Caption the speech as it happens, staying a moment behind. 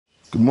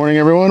Good morning,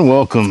 everyone.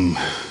 Welcome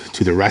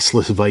to the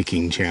Restless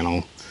Viking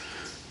channel.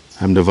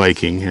 I'm the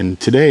Viking, and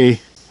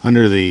today,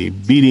 under the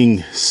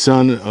beating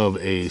sun of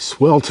a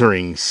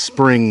sweltering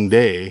spring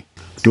day,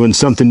 doing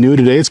something new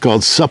today. It's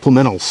called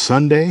Supplemental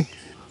Sunday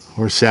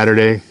or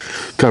Saturday,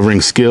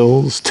 covering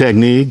skills,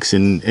 techniques,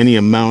 and any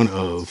amount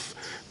of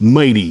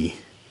mighty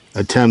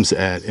attempts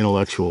at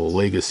intellectual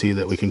legacy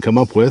that we can come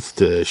up with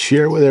to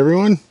share with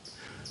everyone.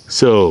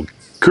 So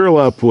curl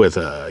up with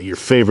your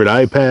favorite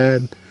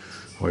iPad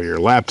or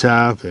your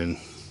laptop and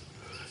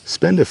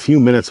spend a few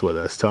minutes with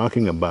us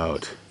talking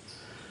about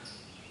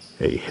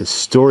a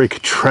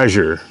historic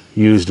treasure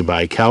used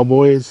by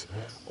cowboys,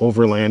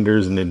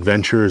 overlanders, and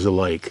adventurers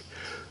alike,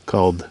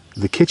 called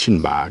the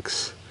kitchen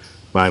box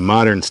by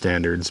modern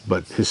standards,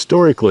 but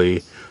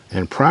historically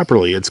and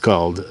properly it's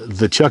called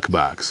the chuck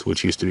box,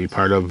 which used to be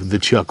part of the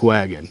chuck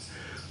wagon.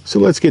 So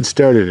let's get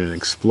started and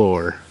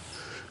explore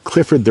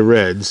Clifford the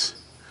Red's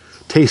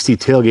tasty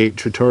tailgate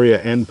trattoria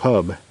and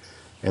pub,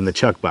 and the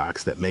chuck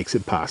box that makes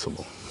it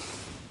possible.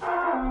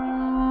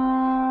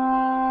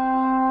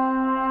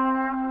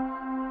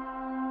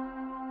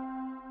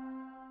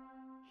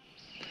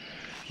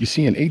 You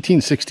see, in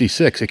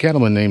 1866, a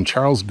cattleman named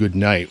Charles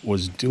Goodnight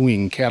was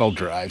doing cattle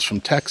drives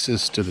from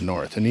Texas to the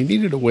north, and he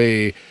needed a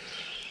way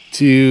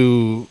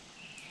to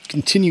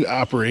continue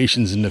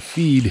operations and to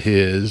feed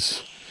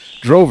his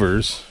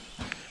drovers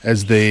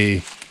as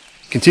they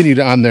continued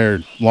on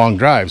their long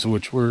drives,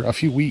 which were a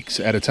few weeks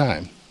at a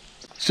time.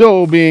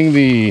 So, being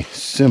the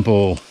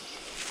simple,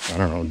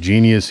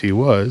 genius he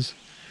was,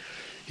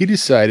 he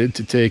decided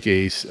to take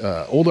a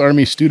old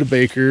Army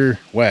Studebaker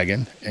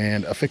wagon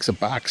and affix a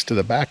box to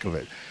the back of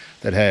it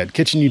that had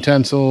kitchen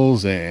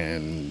utensils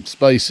and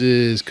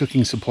spices,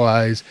 cooking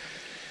supplies,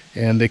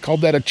 and they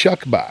called that a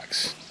chuck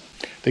box.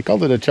 They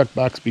called it a chuck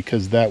box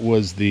because that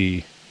was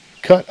the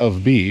cut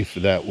of beef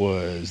that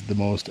was the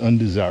most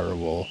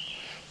undesirable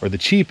or the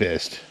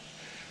cheapest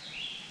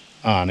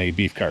on a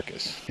beef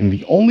carcass. And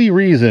the only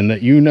reason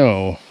that you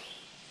know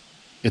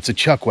it's a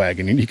chuck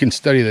wagon, and you can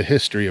study the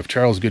history of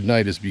Charles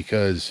Goodnight, is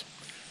because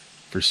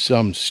for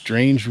some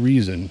strange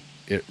reason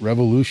it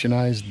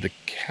revolutionized the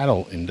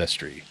cattle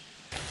industry.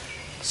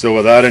 So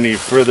without any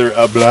further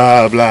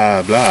blah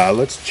blah blah,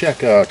 let's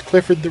check out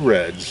Clifford the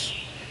Red's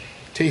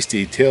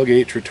tasty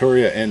tailgate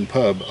trattoria and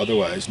pub,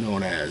 otherwise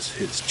known as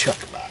his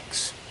chuck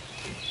box.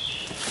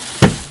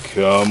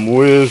 Come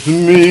with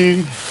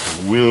me,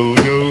 we'll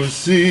go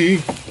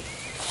see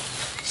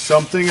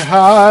something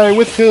high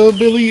with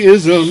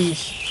hillbilly-isms.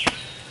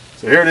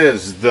 So here it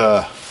is,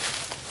 the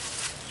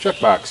chuck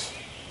box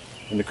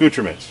and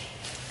accoutrements.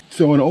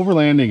 So in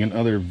overlanding and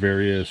other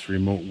various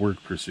remote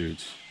work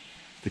pursuits,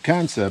 the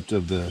concept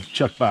of the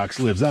chuck box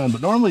lives on,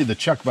 but normally the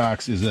chuck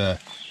box is a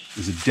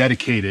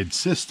dedicated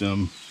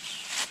system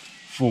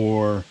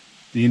for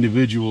the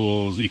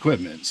individual's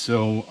equipment.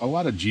 So a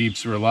lot of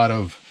Jeeps or a lot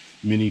of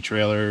mini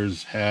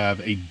trailers have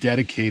a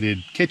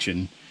dedicated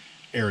kitchen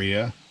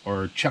area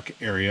or chuck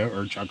area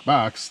or chuck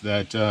box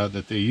that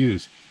they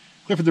use.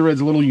 Clifford the Red's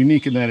a little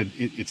unique in that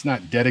it's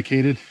not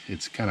dedicated,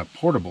 it's kind of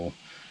portable.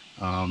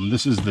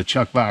 This is the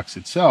chuck box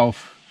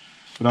itself,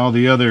 but all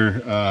the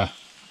other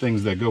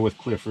things that go with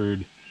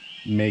Clifford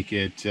make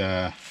it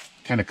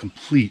kind of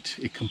complete.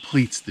 It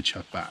completes the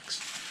chuck box.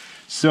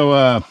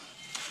 So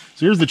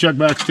here's the chuck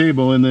box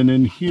table, and then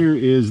in here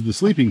is the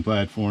sleeping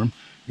platform.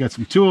 We got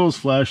some tools,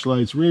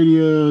 flashlights,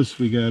 radios.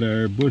 We got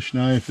our bush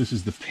knife. This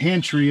is the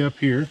pantry up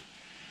here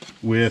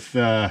with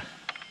the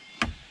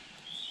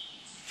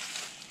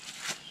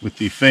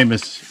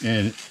famous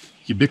and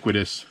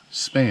ubiquitous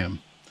Spam.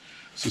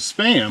 So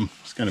Spam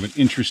is kind of an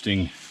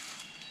interesting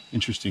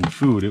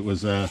food. It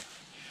was it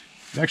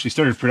actually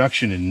started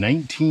production in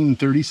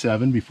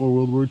 1937, before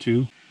World War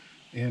II.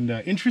 And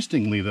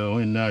interestingly, though,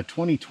 in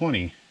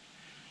 2020,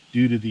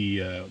 due to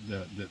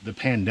the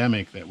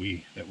pandemic that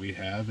we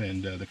have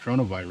and the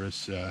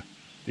coronavirus,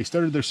 they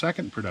started their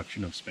second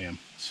production of Spam.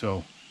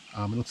 So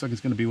it looks like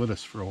it's going to be with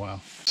us for a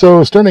while.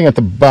 So starting at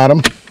the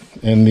bottom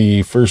in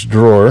the first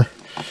drawer,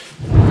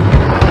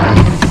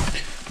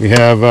 we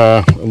have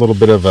a little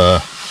bit of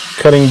a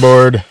cutting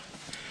board,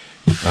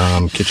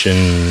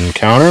 kitchen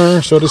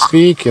counter, so to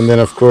speak. And then,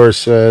 of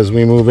course, as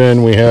we move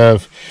in, we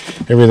have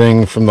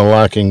everything from the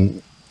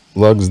locking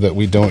lugs that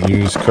we don't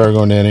use,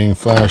 cargo netting,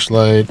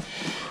 flashlight,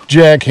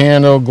 jack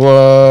handle,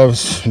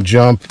 gloves,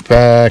 jump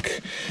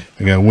pack.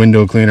 We got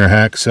window cleaner,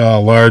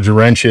 hacksaw, large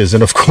wrenches,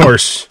 and of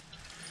course,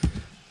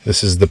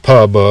 this is the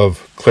pub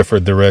of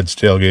Clifford the Red's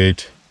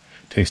tailgate,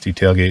 tasty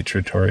tailgate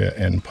trattoria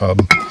and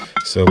pub.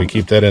 So we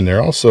keep that in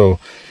there. Also,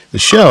 the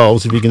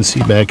shelves, if you can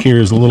see back here,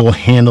 is a little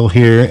handle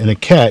here and a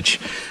catch.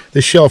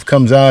 This shelf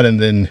comes out, and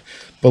then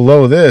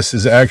below this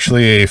is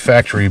actually a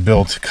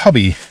factory-built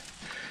cubby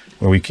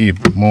where we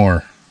keep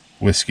more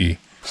whiskey.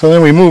 So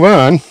then we move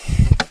on.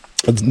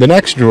 The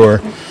next drawer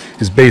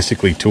is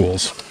basically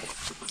tools.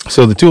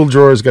 So the tool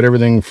drawer has got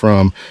everything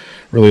from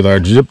really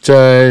large zip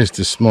ties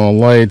to small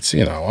lights,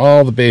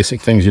 all the basic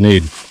things you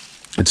need.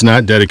 It's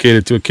not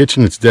dedicated to a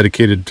kitchen, it's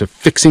dedicated to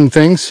fixing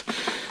things,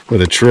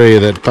 with a tray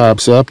that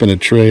pops up and a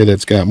tray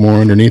that's got more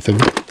underneath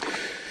of it.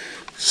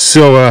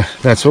 So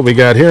that's what we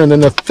got here. And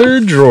then the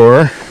third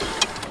drawer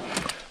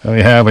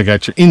we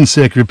got your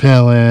insect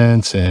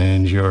repellents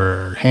and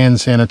your hand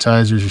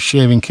sanitizers, your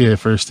shaving kit,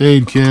 first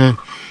aid kit,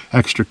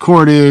 extra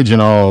cordage, and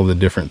all the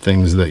different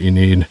things that you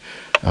need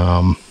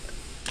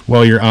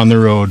while you're on the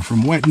road,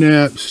 from wet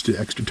naps to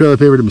extra toilet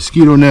paper to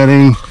mosquito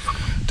netting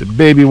to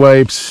baby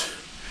wipes.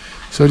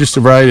 So just a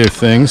variety of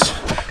things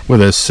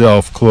with a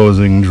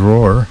self-closing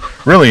drawer.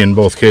 Really, in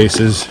both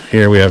cases,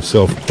 here we have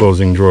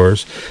self-closing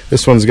drawers.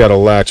 This one's got a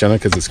latch on it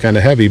because it's kind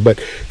of heavy,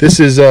 but this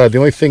is the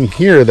only thing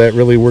here that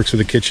really works with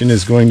the kitchen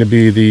is going to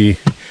be the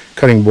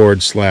cutting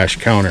board /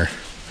 counter.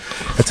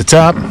 At the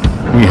top,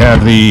 we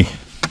have the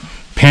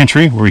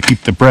pantry where we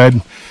keep the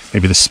bread,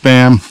 maybe the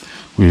Spam.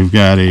 We've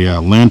got a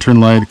lantern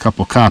light, a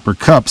couple copper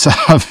cups,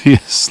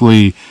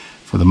 obviously,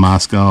 for the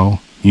Moscow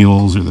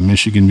mules or the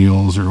Michigan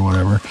mules or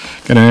whatever.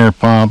 Got an air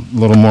pump, a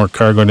little more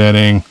cargo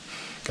netting,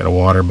 got a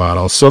water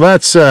bottle. So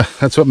that's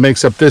what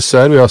makes up this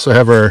side. We also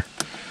have our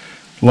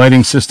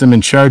lighting system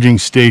and charging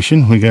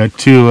station. We got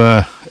two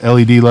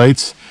LED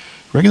lights,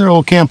 regular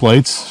old camp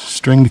lights,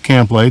 stringed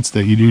camp lights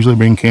that you'd usually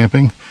bring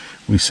camping.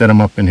 We set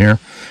them up in here.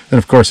 Then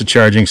of course a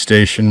charging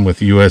station with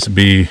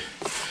USB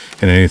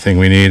and anything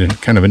we need, and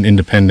kind of an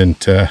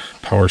independent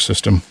power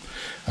system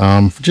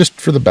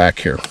just for the back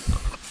here.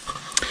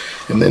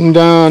 And then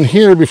down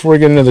here, before we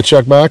get into the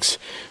chuck box,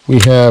 we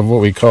have what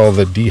we call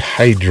the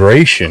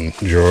dehydration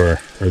drawer,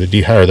 or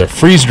the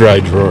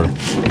freeze-dried drawer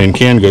and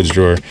canned goods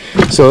drawer.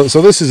 So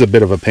this is a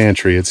bit of a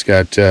pantry. It's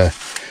got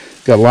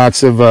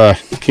lots of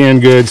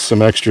canned goods,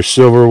 some extra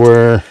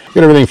silverware.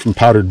 Got everything from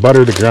powdered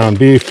butter to ground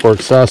beef,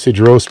 pork sausage,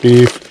 roast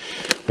beef.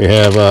 We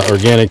have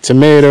organic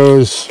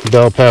tomatoes,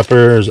 bell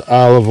peppers,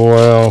 olive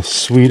oil,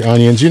 sweet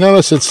onions. You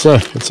notice it's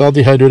all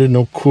dehydrated,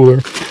 no cooler.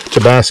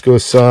 Tabasco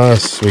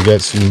sauce. We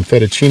got some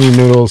fettuccine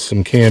noodles,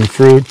 some canned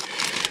fruit.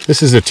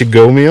 This is a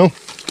to-go meal,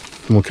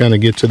 and we'll kind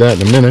of get to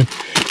that in a minute.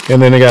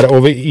 And then they got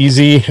Over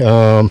Easy,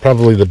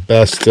 probably the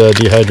best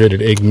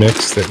dehydrated egg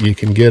mix that you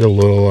can get. A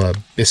little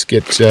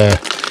biscuit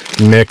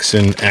mix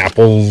and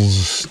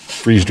apples,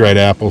 freeze-dried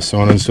apples, so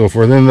on and so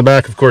forth. And then in the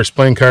back, of course,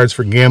 playing cards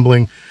for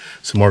gambling,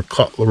 some more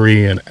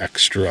cutlery and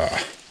extra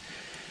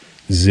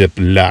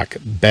Ziploc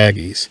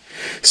baggies.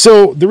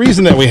 So the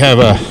reason that we have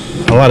a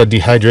lot of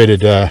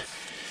dehydrated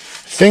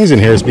things in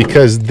here is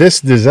because this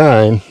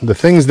design, the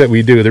things that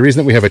we do, the reason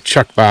that we have a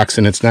chuck box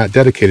and it's not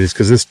dedicated is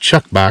because this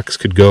chuck box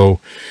could go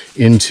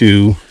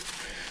into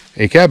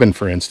a cabin,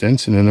 for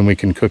instance, and then we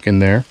can cook in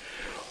there.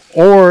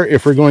 Or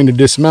if we're going to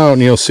dismount,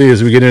 and you'll see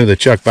as we get into the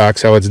chuck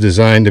box how it's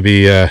designed to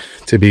be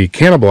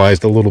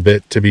cannibalized a little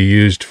bit, to be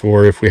used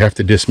for if we have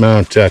to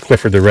dismount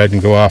Clifford the Red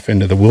and go off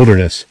into the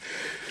wilderness.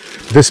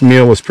 This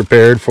meal was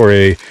prepared for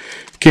a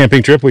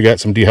camping trip. We got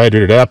some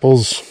dehydrated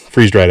apples,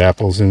 freeze-dried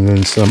apples, and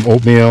then some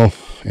oatmeal,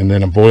 and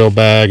then a boil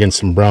bag and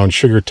some brown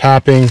sugar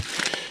topping,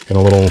 and a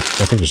little,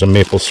 I think there's a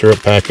maple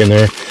syrup pack in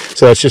there.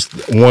 So that's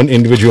just one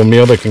individual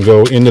meal that can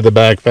go into the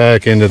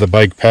backpack, into the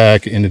bike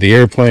pack, into the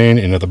airplane,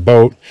 into the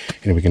boat,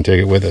 and we can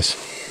take it with us.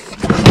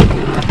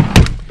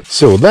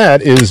 So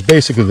that is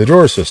basically the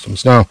drawer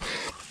systems. Now,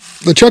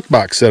 the chuck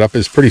box setup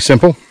is pretty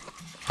simple.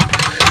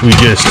 We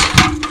just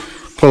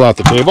pull out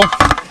the table.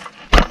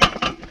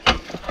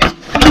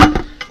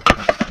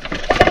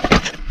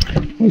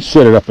 We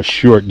set it up a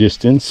short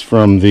distance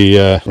from the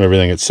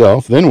everything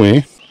itself. Then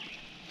we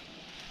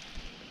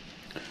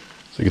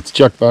get the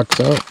chuck box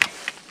out.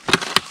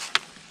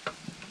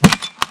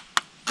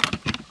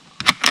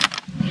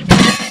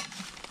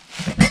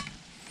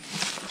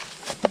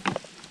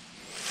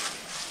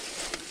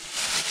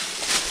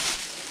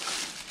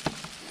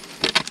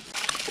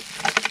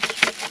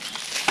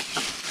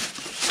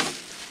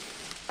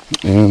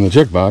 And the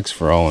chuck box,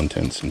 for all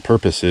intents and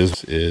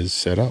purposes, is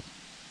set up.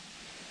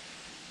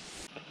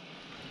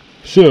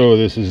 So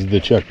this is the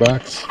chuck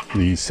box,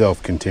 the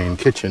self-contained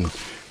kitchen.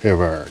 We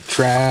have our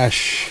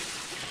trash.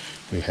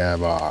 We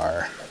have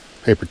our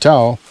paper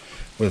towel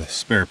with a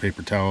spare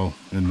paper towel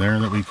in there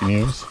that we can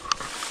use.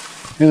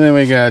 And then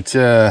we got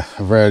a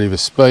variety of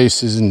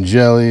spices and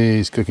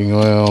jellies, cooking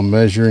oil,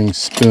 measuring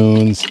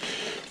spoons.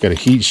 Got a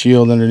heat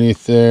shield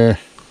underneath there,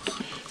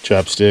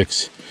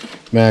 chopsticks,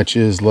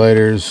 matches,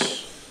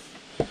 lighters.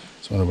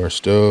 It's one of our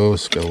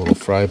stoves. Got a little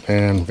fry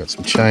pan. Got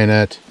some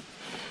Chinette,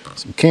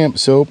 some camp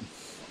soap,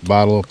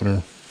 bottle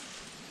opener,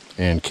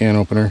 and can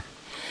opener.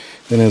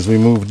 Then as we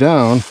move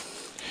down,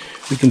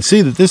 we can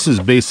see that this is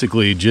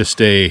basically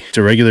just a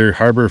regular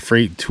Harbor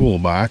Freight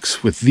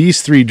toolbox. With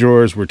these three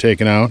drawers were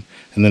taken out,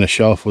 and then a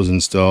shelf was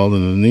installed,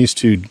 and then these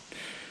two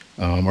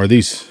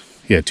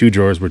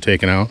drawers were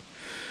taken out.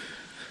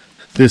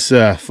 This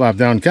flopped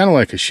down kind of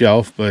like a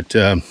shelf, but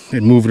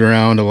it moved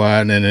around a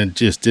lot, and it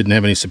just didn't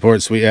have any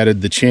support, so we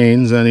added the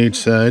chains on each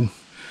side.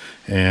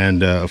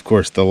 And of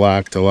course the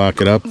lock to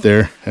lock it up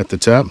there at the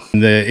top.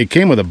 It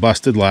came with a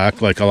busted lock,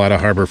 like a lot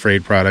of Harbor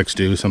Freight products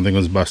do. Something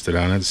was busted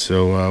on it,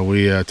 so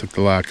we took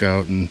the lock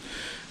out and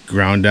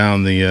ground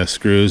down the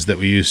screws that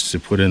we used to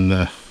put in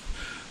the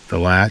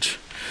latch.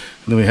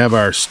 And then we have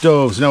our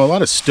stoves. Now, a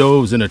lot of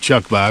stoves in a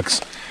chuck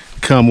box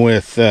come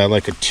with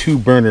like a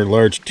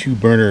large two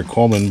burner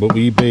Coleman, but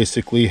we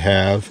basically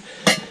have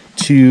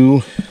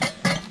two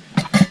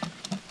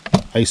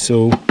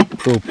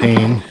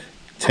isopropane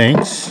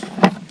tanks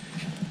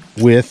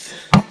with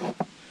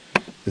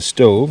the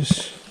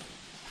stoves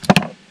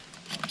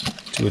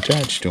to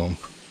attach to them.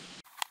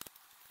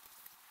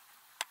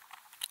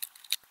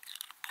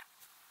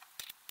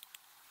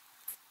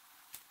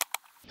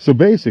 So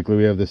basically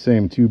we have the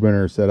same two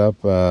burner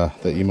setup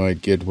that you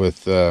might get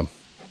with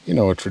you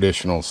know, a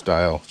traditional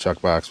style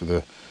chuck box with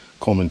a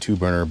Coleman two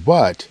burner,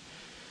 but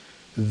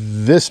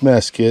this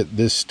mess kit,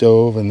 this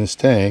stove, and this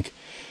tank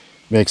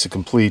makes a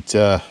complete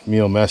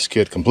meal mess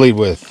kit, complete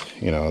with,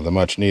 you know, the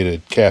much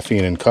needed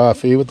caffeine and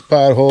coffee with the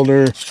pot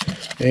holder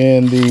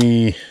and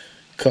the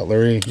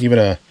cutlery,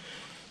 even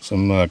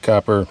some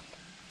copper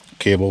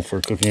cable for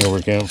cooking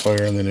over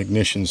campfire, and then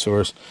ignition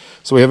source.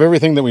 So we have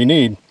everything that we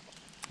need.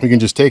 We can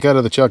just take out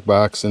of the chuck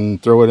box and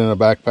throw it in a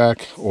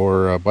backpack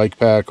or a bike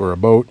pack or a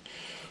boat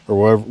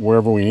or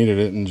wherever we needed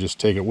it, and just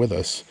take it with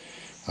us.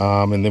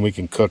 And then we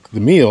can cook the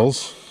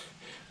meals,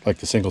 like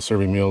the single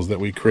serving meals that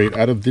we create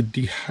out of the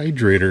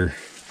dehydrator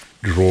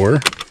drawer,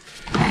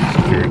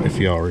 if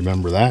y'all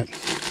remember that.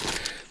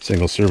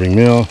 Single serving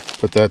meal,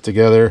 put that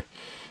together.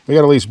 We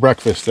got at least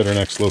breakfast at our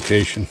next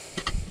location.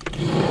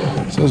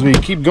 So as we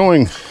keep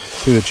going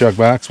through the chuck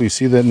box, we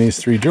see that in these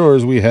three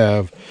drawers we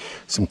have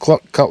some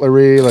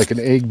cutlery, like an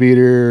egg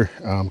beater,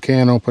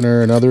 can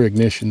opener, another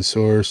ignition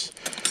source.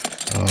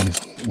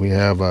 We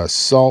have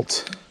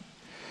salt,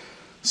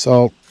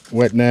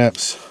 wet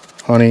naps,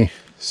 honey,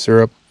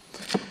 syrup.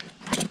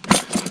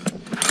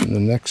 And the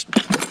next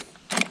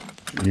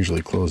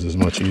usually closes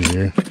much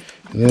easier.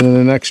 And then in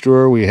the next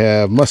drawer we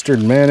have mustard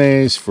and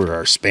mayonnaise for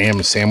our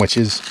Spam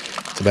sandwiches,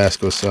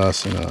 Tabasco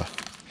sauce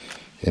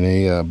in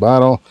a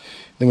bottle.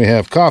 Then we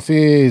have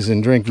coffees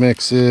and drink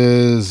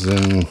mixes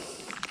and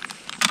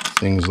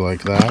things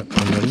like that.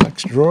 In the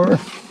next drawer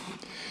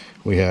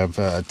we have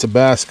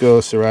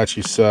Tabasco,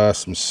 sriracha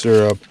sauce, some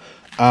syrup,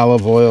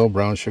 olive oil,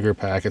 brown sugar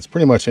packets,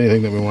 pretty much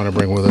anything that we want to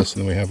bring with us.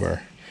 And then we have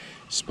our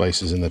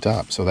spices in the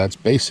top. So that's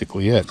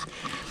basically it.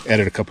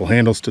 Added a couple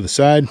handles to the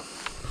side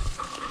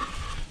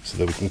so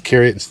that we can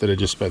carry it instead of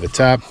just by the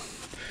top.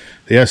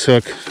 The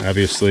S-hook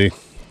obviously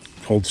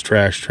holds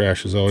trash.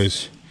 Trash is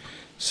always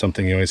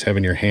something you always have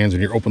in your hands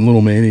when you're open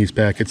little mayonnaise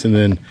packets. And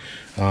then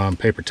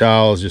paper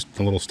towel is just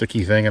a little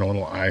sticky thing and a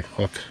little eye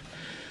hook,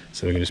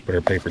 so we can just put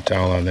our paper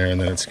towel on there,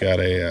 and then it's got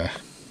a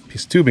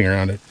piece of tubing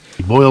around it.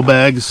 Boil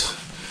bags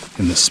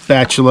and the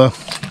spatula,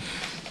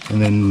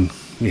 and then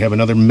we have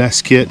another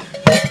mess kit.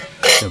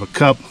 We have a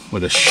cup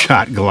with a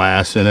shot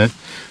glass in it.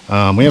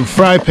 We have a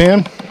fry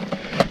pan,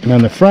 and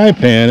on the fry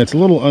pan it's a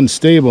little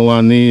unstable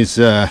on these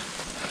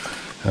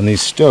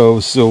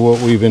stoves, so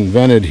what we've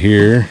invented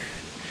here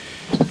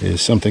is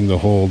something to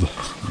hold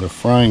the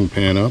frying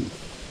pan up.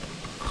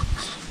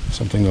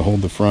 Something to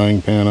hold the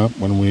frying pan up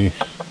when we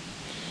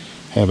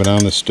have it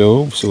on the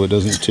stove so it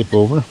doesn't tip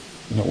over.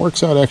 And it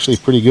works out actually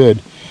pretty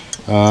good.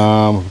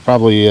 We'll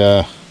probably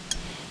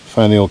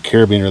find the old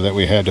carabiner that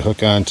we had to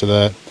hook onto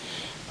that.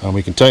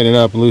 We can tighten it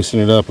up, loosen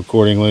it up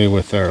accordingly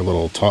with our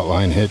little taut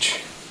line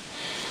hitch.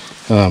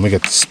 We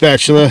got the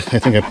spatula, I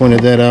think I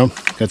pointed that out.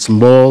 Got some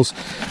bowls.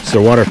 It's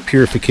our water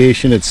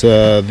purification. It's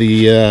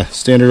the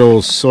standard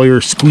old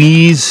Sawyer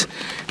squeeze.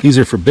 These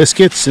are for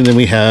biscuits. And then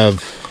we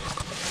have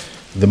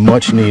the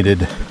much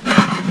needed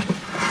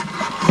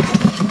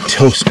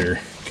toaster,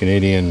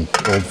 Canadian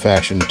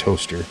old-fashioned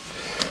toaster.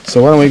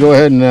 So why don't we go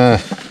ahead and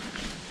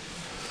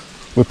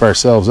whip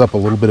ourselves up a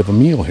little bit of a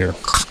meal here.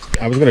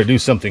 I was going to do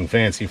something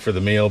fancy for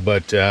the meal,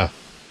 but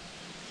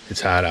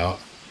it's hot out.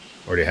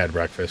 Already had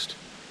breakfast.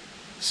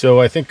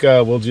 So I think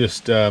we'll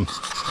just go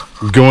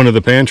into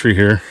the pantry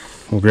here.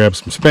 We'll grab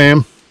some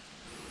Spam.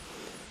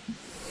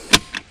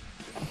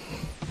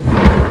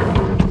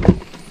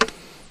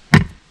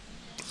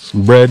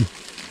 Some bread.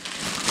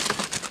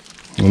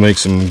 We'll make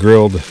some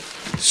grilled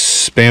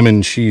Spam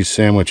and cheese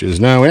sandwiches.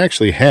 Now we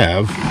actually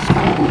have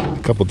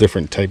a couple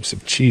different types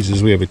of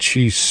cheeses. We have a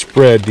cheese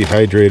spread,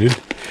 dehydrated.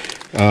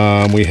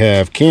 We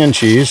have canned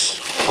cheese,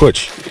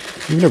 which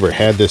you've never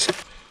had this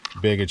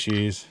bag of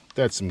cheese.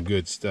 That's some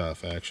good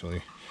stuff,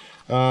 actually.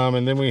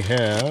 And then we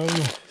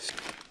have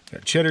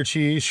cheddar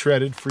cheese,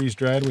 shredded,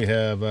 freeze-dried. We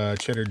have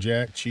cheddar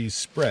jack cheese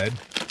spread.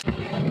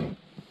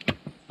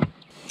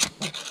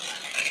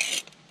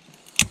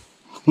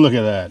 Look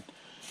at that.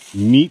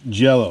 Meat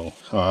jello.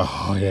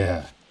 Oh,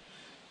 yeah.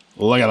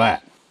 Look at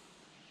that.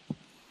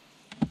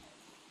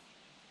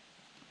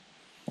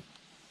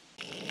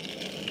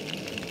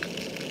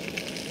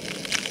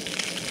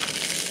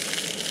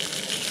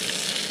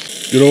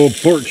 Good old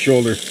pork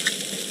shoulder.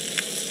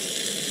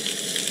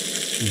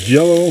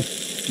 Jello,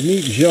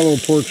 meat jello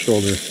pork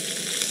shoulder.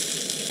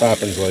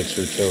 Poppins likes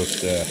her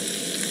toast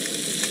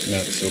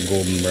not so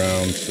golden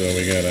brown, so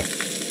we gotta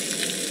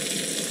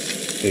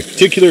pay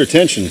particular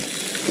attention,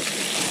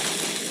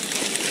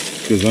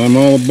 because I'm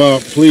all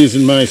about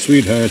pleasing my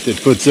sweetheart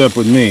that puts up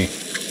with me.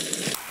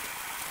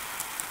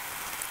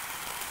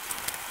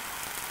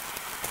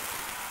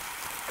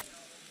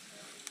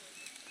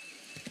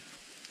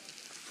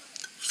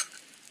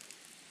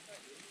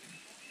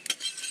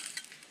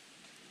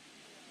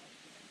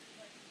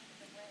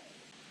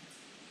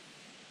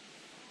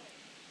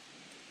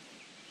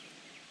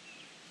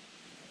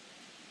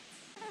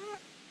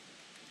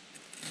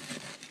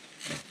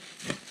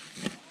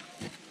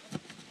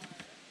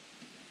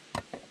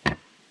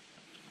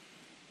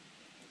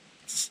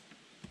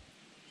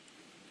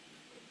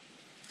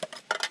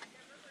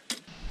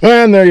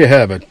 And there you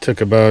have it.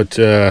 Took about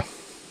 10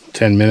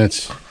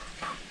 minutes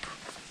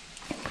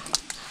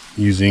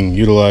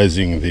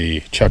utilizing the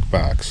chuck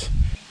box.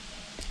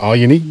 All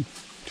you need,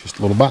 just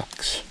a little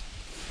box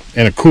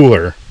and a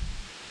cooler.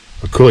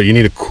 You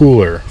need a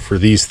cooler for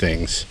these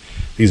things.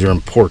 These are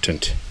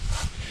important.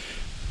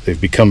 They've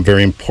become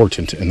very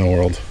important in the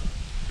world.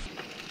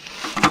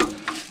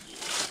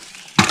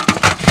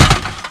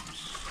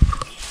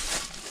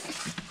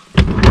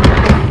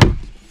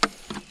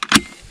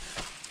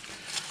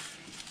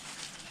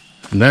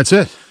 And that's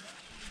it.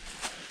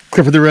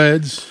 Clifford the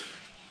Red's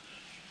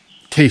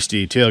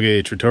tasty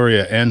tailgate,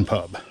 trattoria, and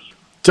pub.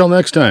 Till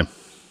next time,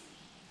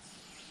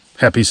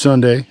 happy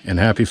Sunday and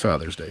happy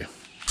Father's Day.